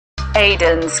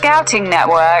Aiden Scouting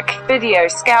Network, Video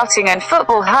Scouting and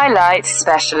Football Highlights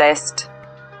Specialist.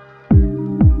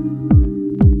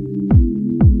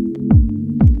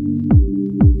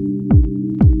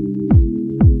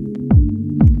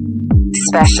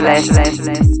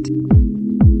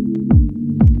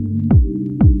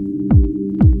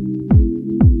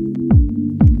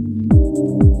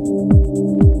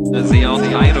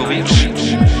 Hajrovic.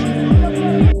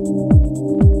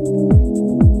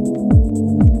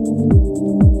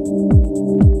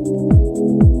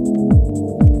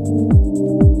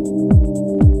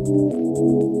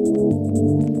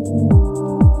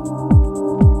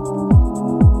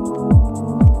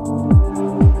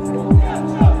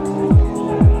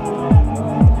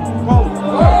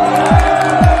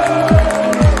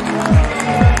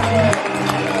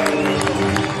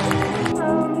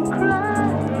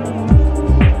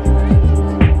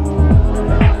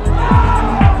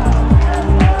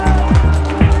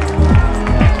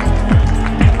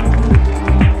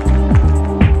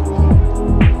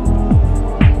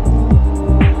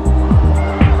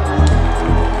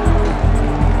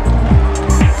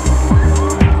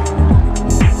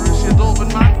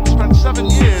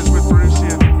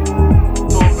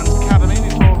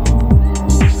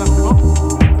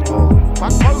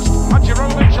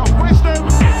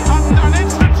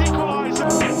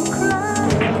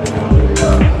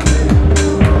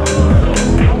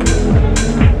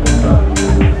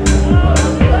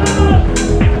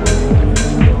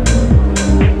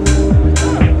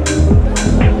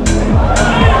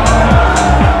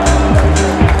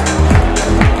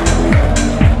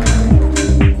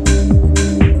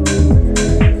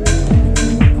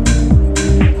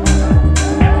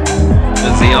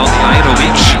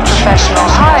 Professional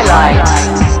highlights.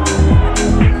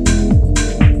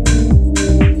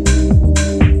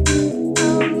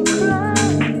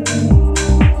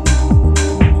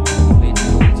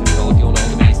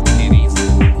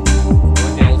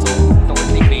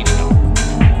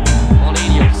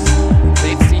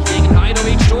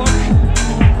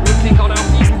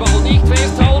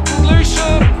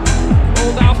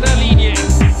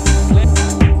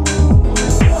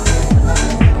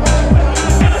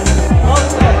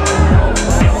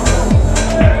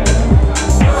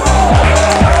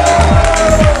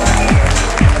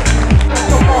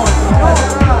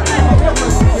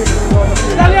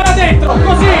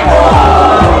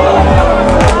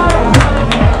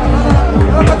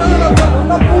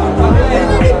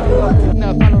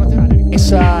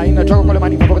 In gioco con le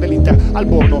mani in favore dell'Inter, al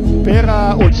bordo per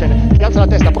Olsen, che alza la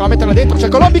testa, prova a metterla dentro, c'è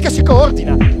Colombi che si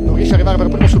coordina, non riesce ad arrivare per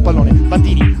primo sul pallone,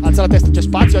 Bandini alza la testa, c'è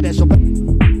spazio adesso per...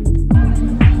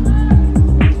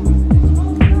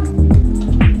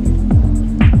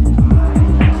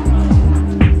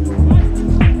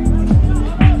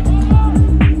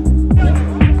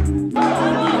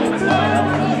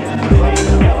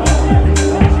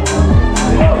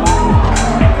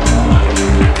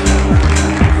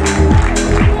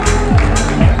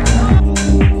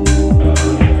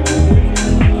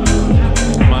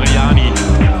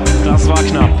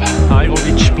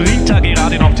 Hajrovic springt da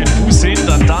gerade noch den Fuß hin,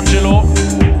 dann D'Angelo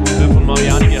wird von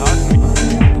Mariani gehalten.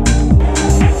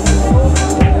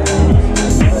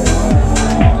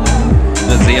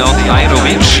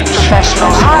 Hajrovic.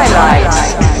 Professional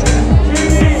highlights.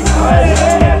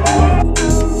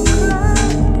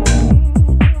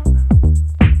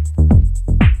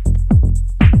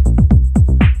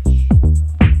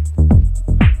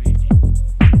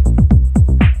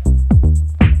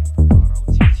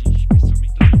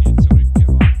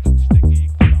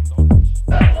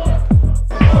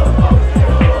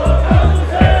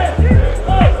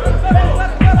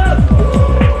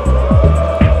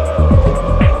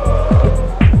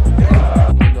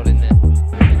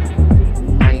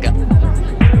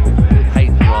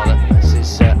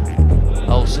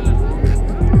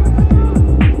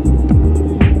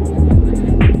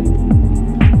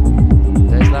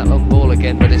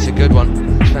 But it's a good one.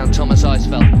 It's found Thomas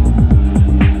Eisfeld.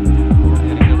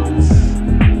 Erinnern uns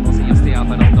das erste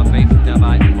Aufeinandertreffen der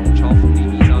beiden Mannschaften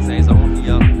in dieser Saison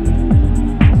hier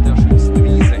auf der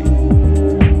Schützenwiese.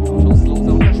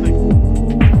 Schlussloser Unterstrich.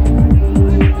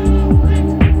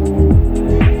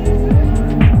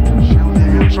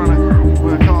 Trying to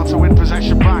work hard to win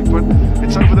possession back, but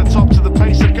it's over the top to the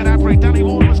pace of Gnabry. Danny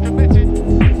Ward was committed.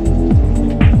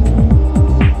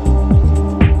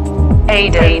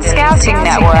 Aiden Scouting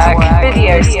Network,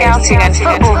 Video Scouting and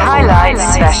Football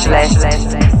Highlights Specialist.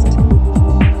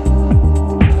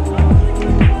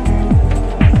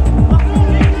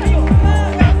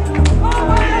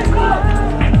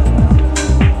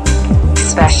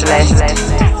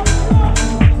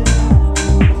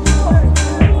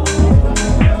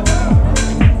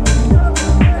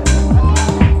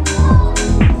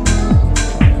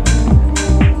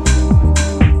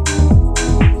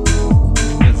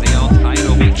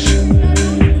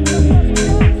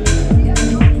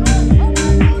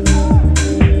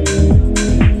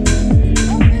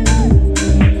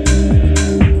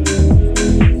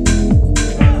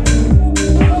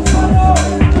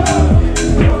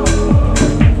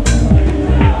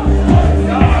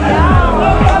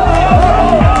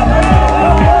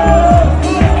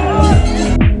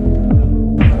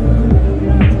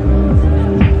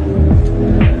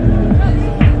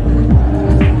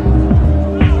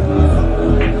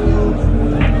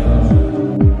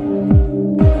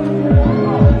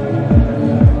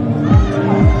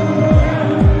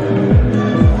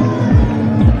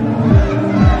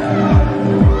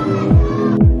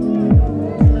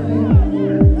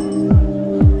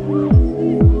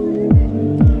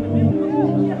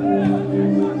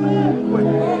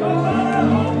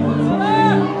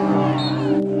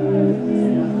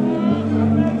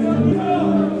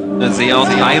 Seat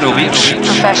Hajrovic.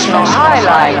 Professional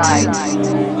highlights.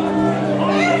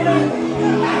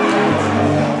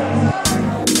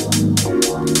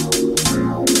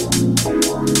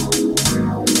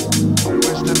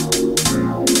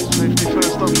 Safety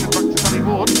first option back to Danny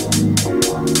Ward.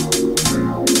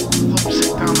 Lopes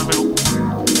it down the middle.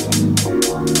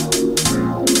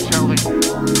 Shelby.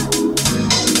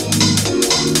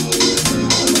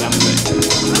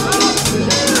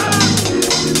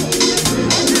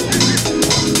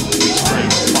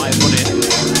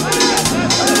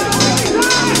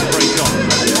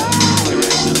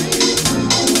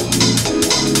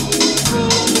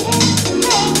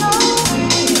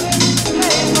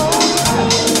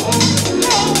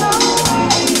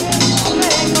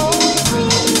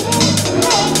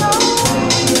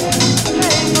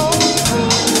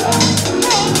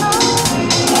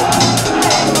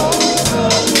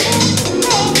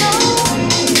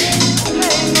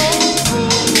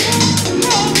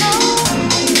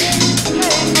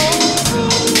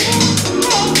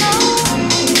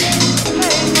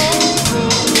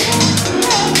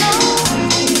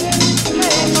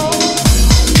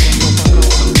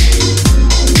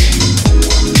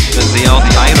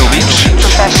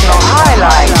 Professional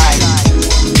highlights.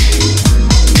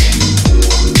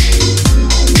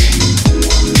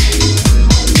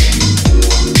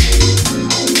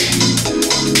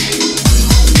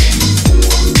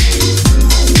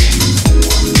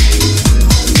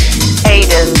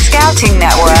 Scouting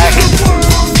Network.